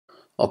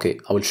Okay,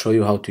 I will show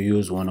you how to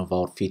use one of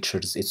our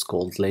features. It's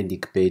called landing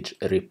page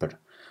ripper,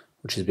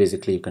 which is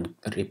basically you can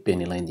rip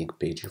any landing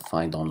page you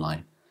find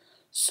online.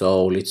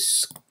 So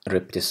let's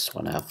rip this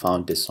one. I have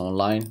found this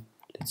online.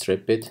 Let's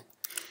rip it.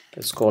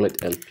 Let's call it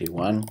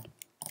LP1.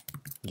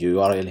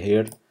 URL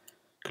here.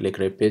 Click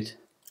rip it.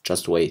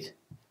 Just wait.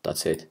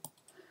 That's it.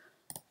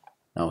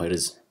 Now here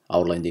is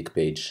our landing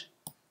page.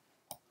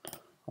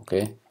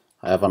 Okay,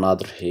 I have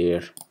another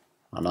here,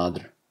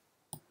 another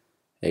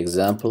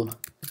example.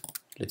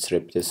 Let's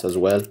rip this as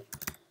well.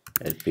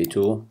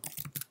 LP2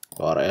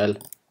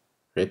 URL,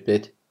 rip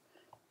it.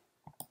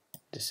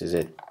 This is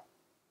it.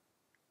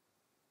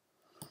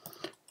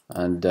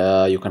 And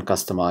you can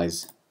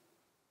customize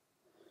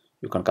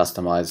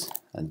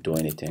and do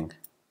anything.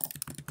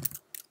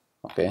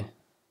 Okay,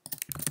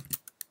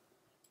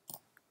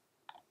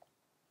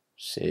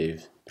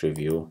 save,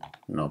 preview,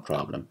 no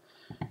problem.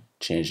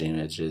 Change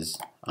images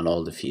and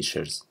all the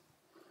features.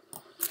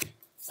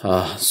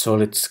 So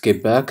let's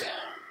skip back.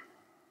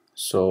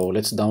 So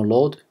let's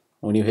download.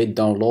 When you hit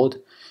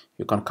download,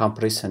 you can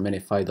compress and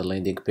minify the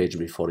landing page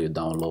before you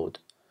download.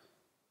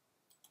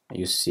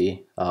 You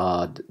see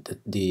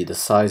the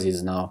size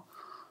is now,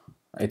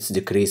 it's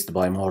decreased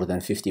by more than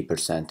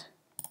 50%.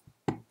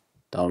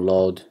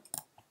 Download.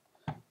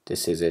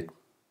 This is it.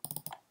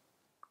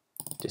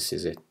 This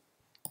is it.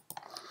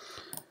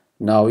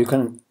 Now you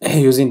can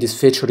using this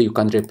feature you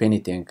can rip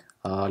anything.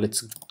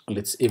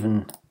 Let's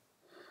even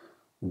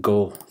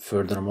go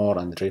furthermore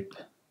and rip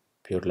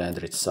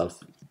purelander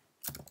itself.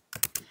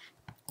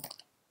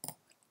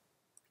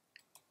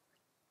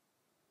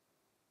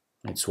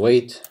 Let's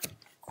wait.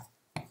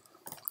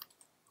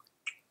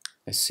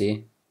 Let's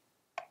see.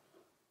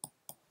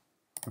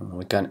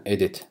 We can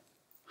edit.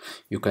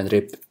 You can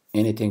rip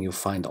anything you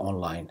find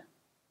online,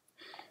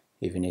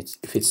 even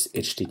if it's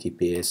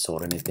HTTPS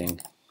or anything,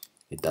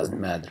 it doesn't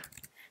matter.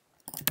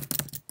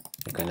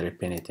 You can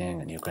rip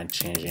anything and you can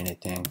change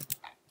anything.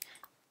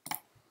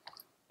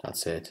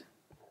 That's it.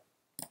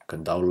 You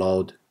can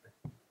download,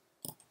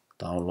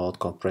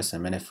 compress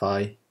and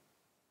minify.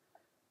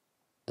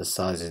 The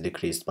size is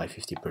decreased by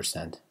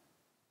 50%.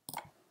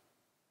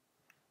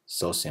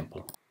 So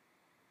simple.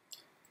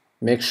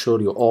 Make sure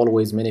you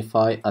always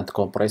minify and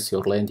compress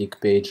your landing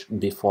page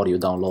before you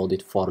download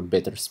it for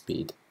better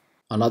speed.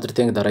 Another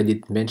thing that I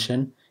didn't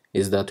mention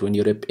is that when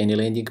you rip any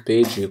landing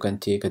page, you can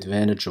take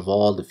advantage of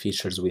all the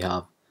features we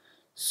have.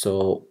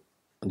 So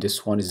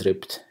this one is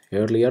ripped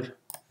earlier.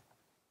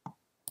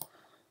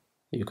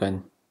 You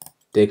can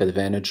take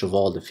advantage of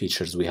all the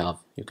features we have.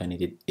 You can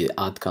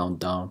add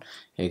countdown,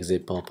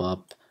 exit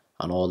pop-up,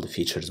 and all the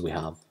features we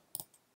have.